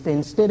oldest,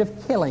 instead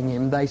of killing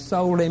him, they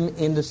sold him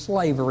into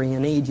slavery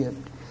in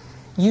Egypt.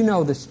 You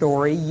know the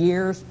story.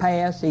 Years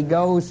pass. He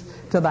goes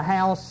to the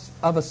house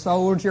of a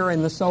soldier,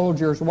 and the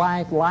soldier's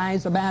wife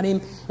lies about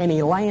him, and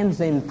he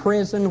lands in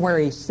prison where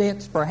he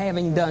sits for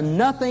having done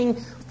nothing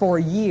for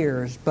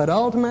years. But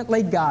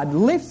ultimately God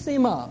lifts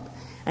him up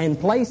and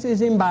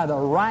places him by the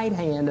right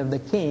hand of the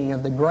king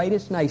of the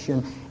greatest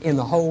nation in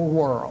the whole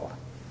world.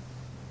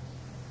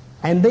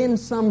 And then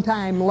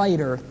sometime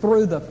later,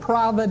 through the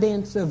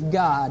providence of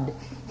God,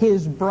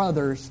 his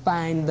brothers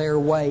find their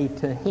way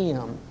to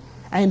him.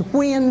 And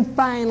when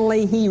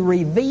finally he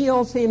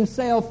reveals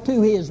himself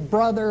to his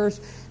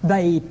brothers,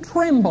 they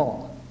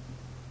tremble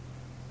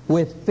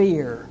with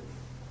fear.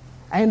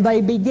 And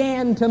they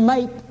begin to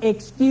make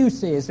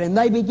excuses, and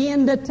they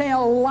begin to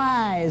tell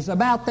lies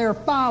about their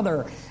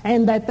father,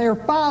 and that their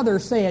father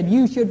said,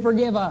 "You should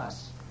forgive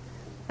us."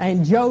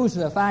 And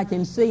Joseph, I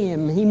can see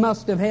him, he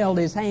must have held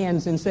his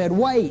hands and said,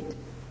 wait,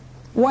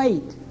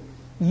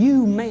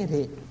 you meant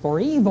it for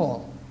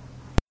evil.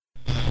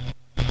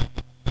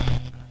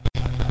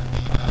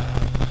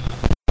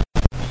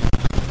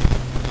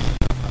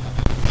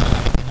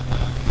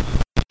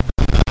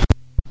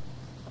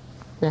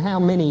 Now, how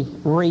many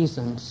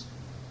reasons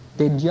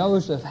did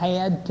Joseph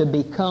had to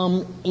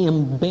become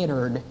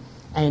embittered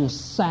and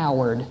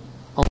soured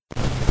on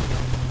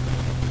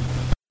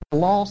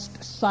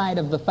lost sight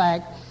of the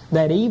fact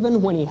that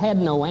even when he had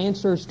no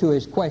answers to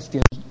his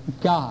questions,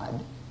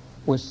 God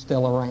was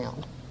still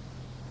around.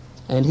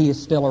 And He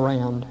is still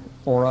around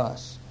for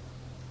us,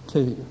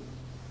 too.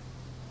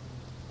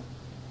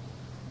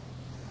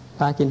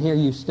 I can hear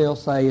you still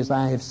say, as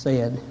I have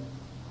said,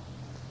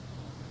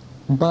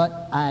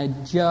 but I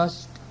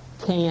just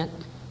can't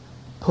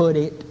put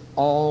it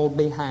all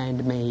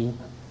behind me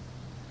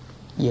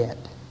yet.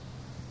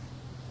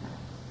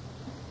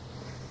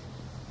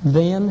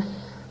 Then,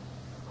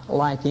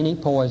 like any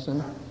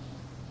poison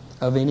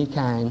of any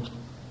kind,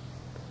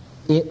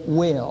 it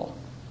will,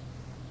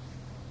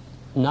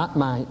 not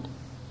might,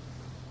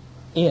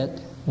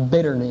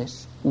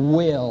 bitterness,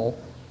 will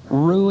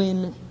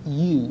ruin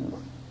you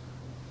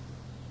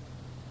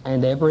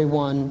and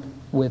everyone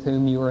with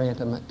whom you are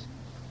intimate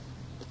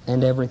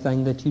and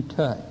everything that you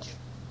touch.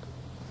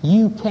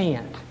 You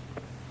cannot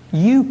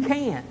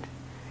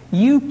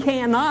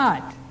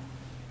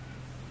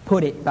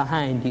put it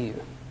behind you.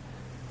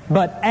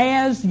 But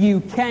as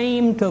you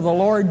came to the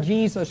Lord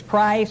Jesus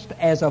Christ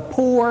as a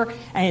poor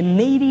and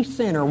needy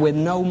sinner with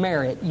no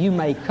merit, you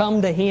may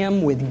come to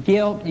Him with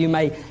guilt, you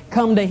may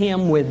come to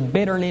Him with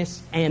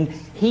bitterness, and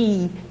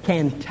He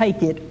can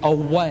take it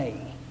away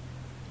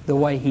the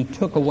way He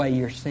took away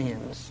your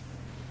sins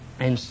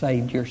and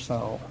saved your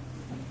soul.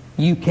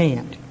 You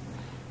can't,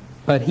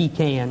 but He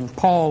can.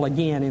 Paul,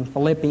 again in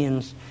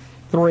Philippians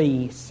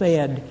 3,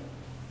 said,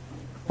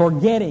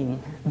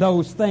 forgetting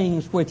those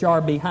things which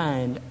are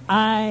behind,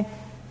 I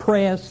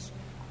press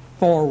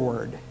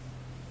forward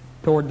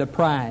toward the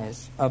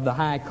prize of the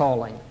high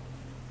calling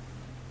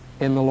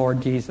in the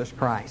Lord Jesus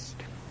Christ.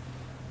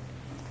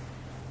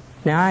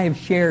 Now, I have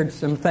shared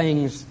some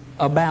things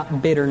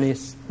about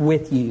bitterness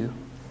with you,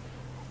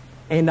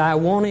 and I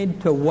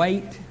wanted to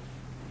wait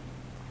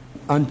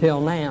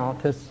until now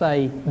to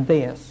say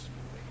this.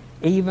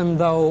 Even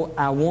though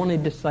I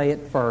wanted to say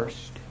it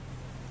first,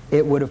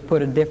 it would have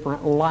put a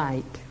different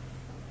light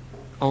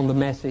on the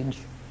message.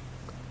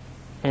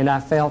 And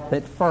I felt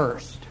that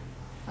first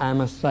I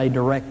must say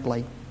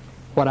directly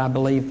what I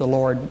believe the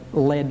Lord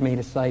led me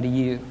to say to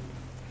you.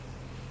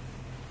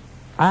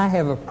 I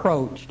have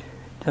approached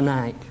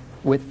tonight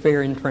with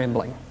fear and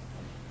trembling.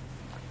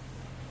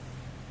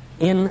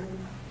 In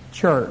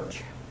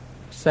church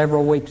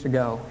several weeks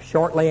ago,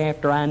 shortly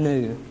after I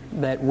knew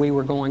that we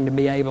were going to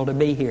be able to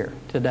be here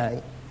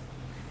today,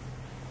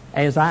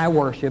 as I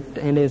worshiped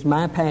and as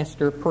my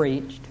pastor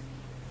preached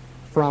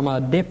from a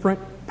different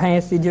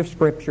passage of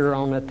Scripture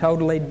on a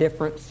totally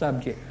different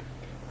subject,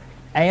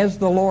 as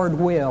the Lord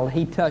will,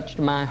 He touched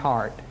my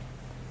heart.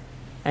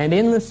 And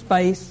in the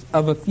space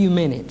of a few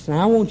minutes, and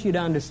I want you to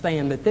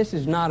understand that this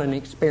is not an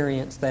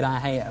experience that I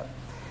have.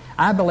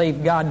 I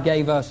believe God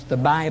gave us the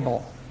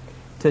Bible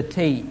to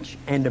teach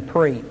and to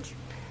preach,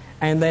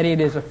 and that it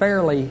is a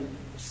fairly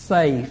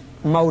safe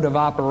mode of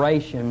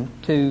operation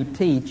to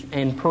teach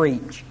and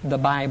preach the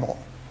Bible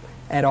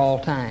at all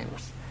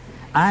times.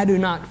 I do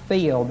not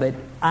feel that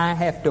I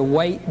have to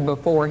wait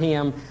before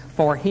Him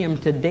for Him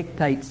to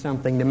dictate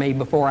something to me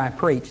before I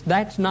preach.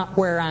 That's not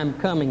where I'm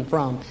coming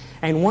from.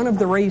 And one of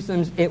the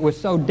reasons it was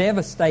so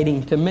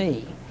devastating to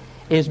me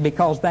is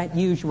because that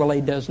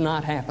usually does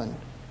not happen.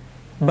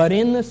 But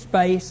in the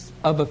space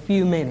of a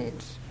few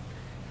minutes,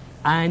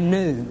 I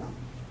knew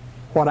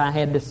what I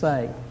had to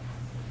say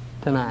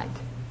tonight.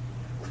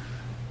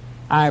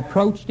 I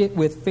approached it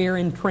with fear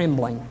and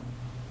trembling.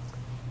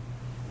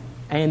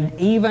 And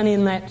even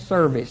in that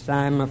service,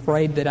 I'm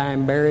afraid that I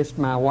embarrassed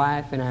my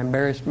wife and I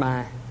embarrassed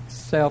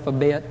myself a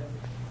bit,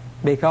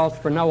 because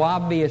for no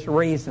obvious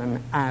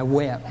reason I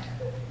wept.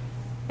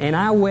 And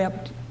I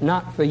wept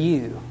not for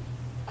you,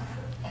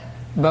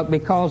 but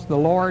because the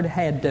Lord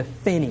had to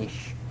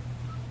finish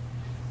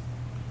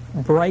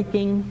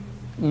breaking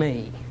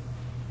me.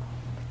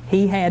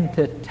 He had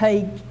to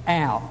take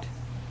out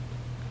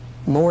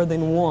more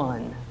than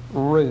one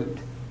root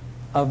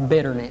of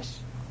bitterness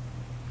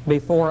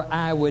before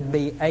I would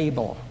be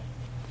able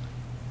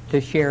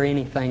to share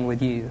anything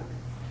with you.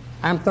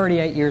 I'm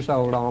 38 years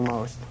old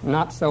almost.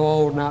 Not so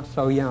old, not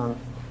so young.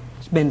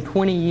 It's been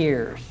 20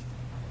 years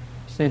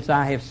since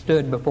I have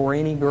stood before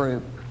any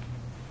group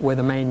with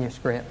a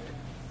manuscript.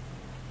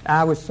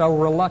 I was so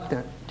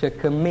reluctant to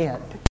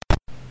commit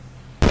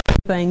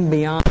anything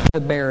beyond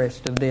the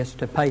barest of this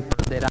to paper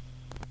that I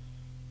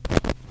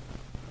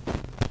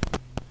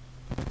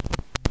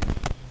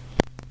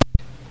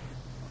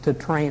to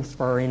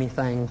transfer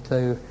anything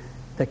to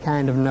the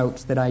kind of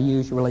notes that I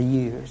usually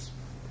use.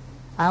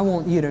 I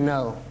want you to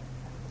know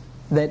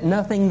that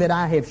nothing that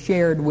I have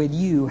shared with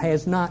you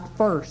has not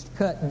first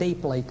cut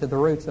deeply to the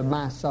roots of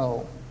my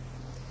soul.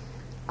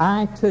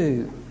 I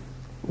too,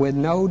 with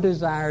no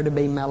desire to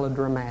be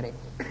melodramatic,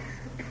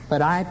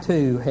 but I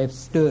too have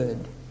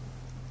stood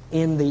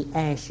in the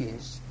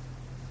ashes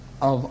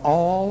of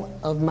all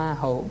of my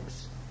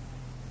hopes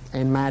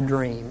and my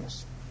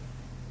dreams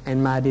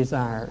and my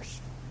desires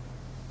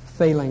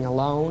feeling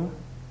alone,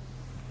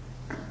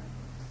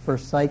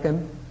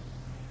 forsaken,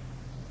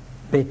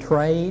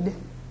 betrayed,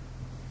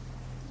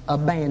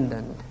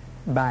 abandoned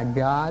by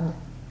God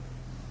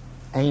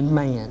and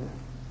man.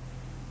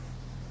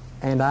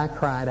 And I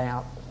cried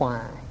out,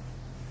 why?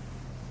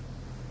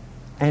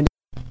 And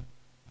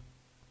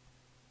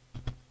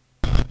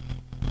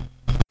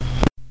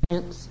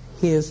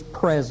His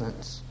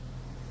presence,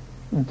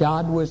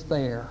 God was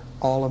there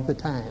all of the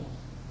time.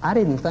 I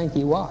didn't think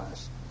He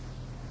was.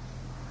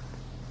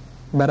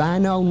 But I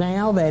know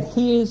now that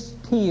His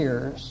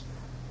tears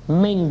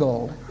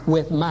mingled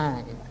with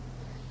mine,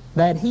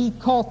 that He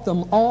caught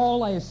them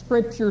all, as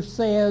Scripture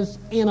says,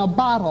 in a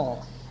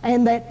bottle,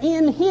 and that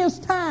in His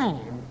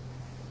time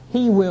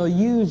He will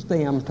use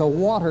them to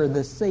water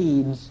the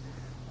seeds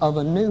of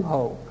a new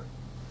hope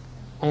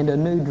and a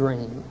new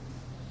dream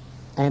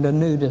and a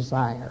new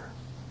desire.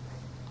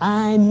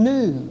 I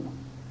knew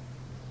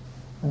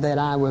that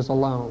I was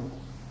alone,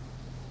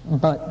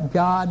 but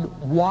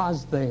God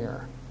was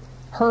there,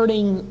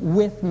 hurting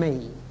with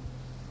me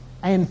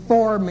and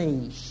for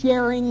me,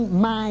 sharing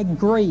my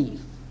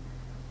grief.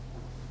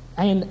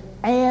 And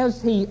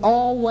as He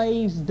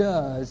always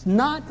does,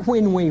 not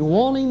when we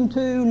want Him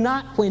to,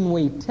 not when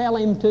we tell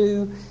Him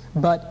to,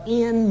 but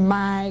in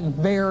my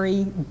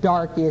very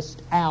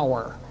darkest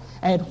hour,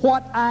 at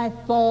what I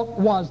thought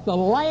was the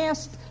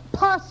last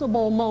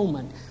possible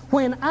moment,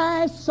 when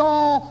I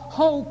saw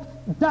hope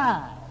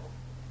die,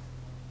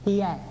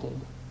 He acted.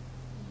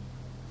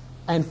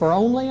 And for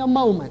only a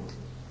moment,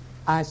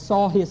 I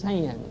saw His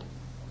hand,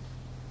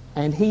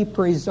 and He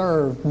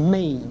preserved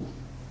me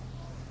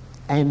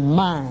and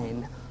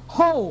mine,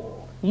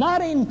 whole,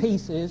 not in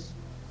pieces,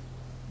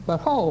 but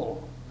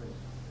whole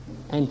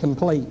and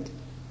complete.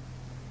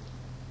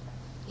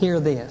 Hear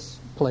this,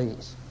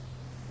 please.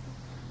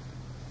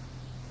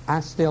 I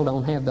still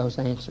don't have those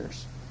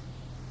answers.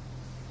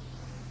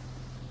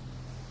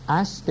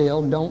 I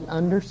still don't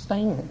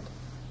understand.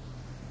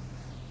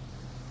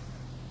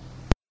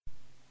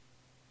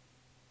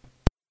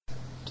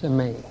 To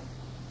me.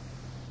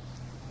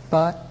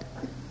 But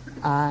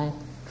I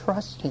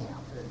trust Him.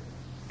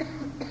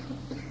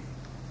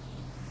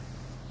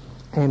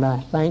 And I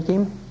thank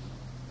Him,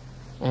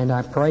 and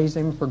I praise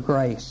Him for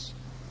grace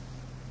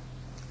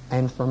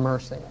and for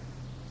mercy.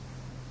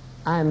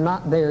 I am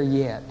not there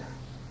yet,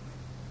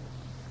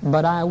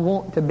 but I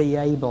want to be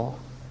able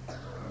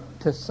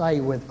to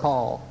say with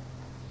Paul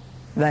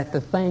that the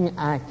thing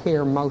I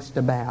care most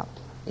about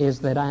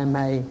is that I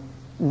may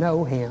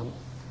know Him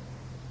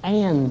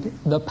and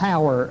the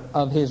power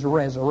of His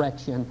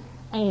resurrection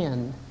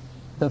and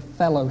the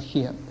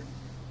fellowship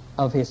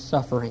of His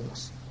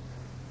sufferings.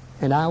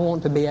 And I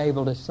want to be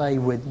able to say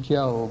with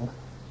Job,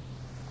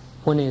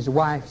 when his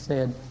wife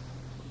said,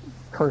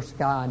 curse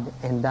God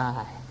and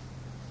die,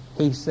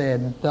 he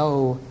said,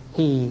 though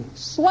He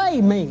slay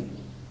me,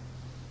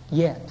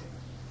 yet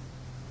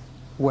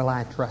will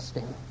I trust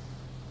Him.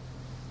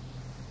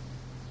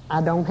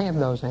 I don't have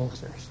those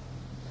answers.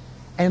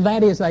 And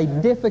that is a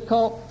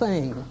difficult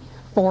thing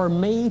for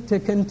me to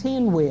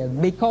contend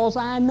with, because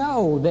I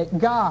know that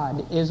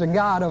God is a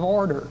God of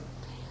order.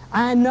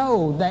 I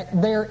know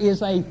that there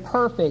is a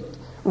perfect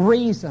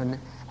reason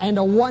and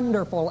a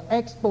wonderful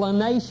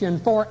explanation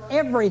for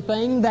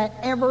everything that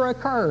ever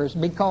occurs,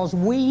 because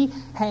we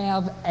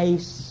have a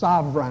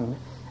sovereign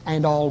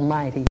and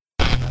almighty.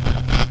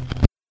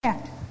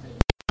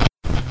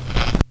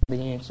 The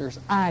answers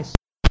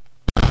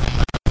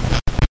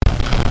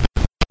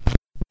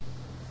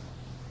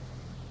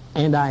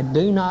and I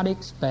do not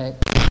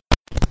expect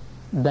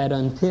that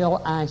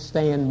until I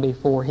stand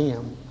before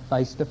Him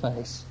face to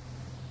face,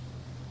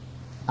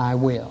 I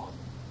will.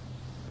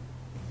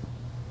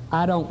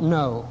 I don't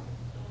know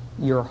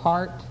your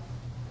heart.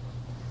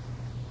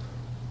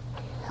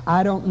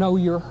 I don't know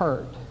your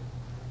hurt.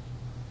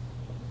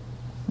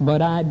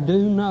 But I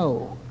do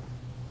know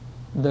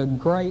the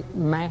great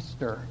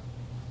Master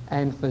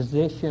and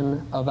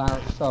Physician of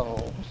our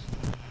souls.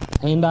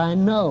 And I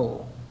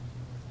know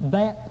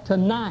that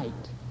tonight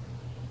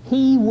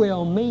He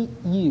will meet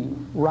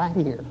you right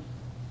here.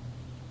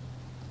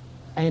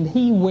 And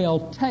He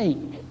will take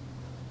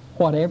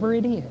whatever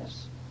it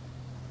is,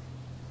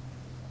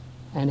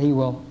 and He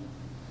will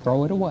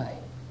throw it away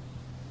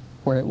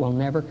where it will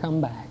never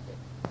come back.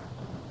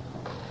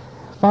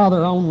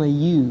 Father, only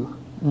You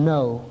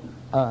know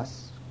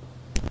us.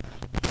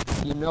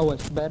 You know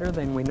us better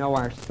than we know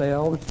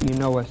ourselves. You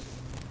know us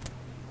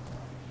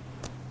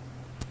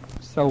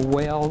so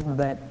well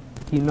that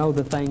You know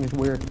the things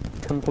we're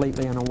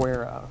completely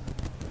unaware of.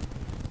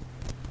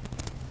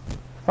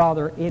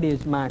 Father, it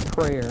is my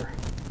prayer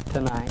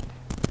tonight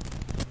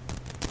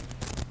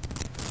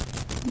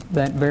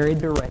that very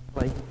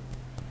directly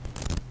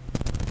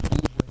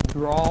You would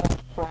draw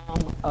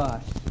from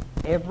us,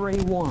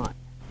 everyone,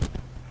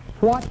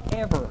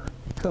 whatever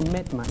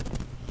commitment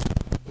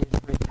is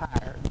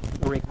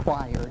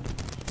required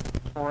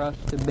for us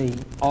to be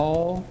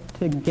all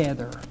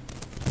together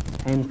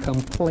and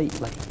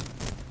completely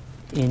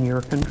in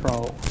Your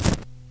control.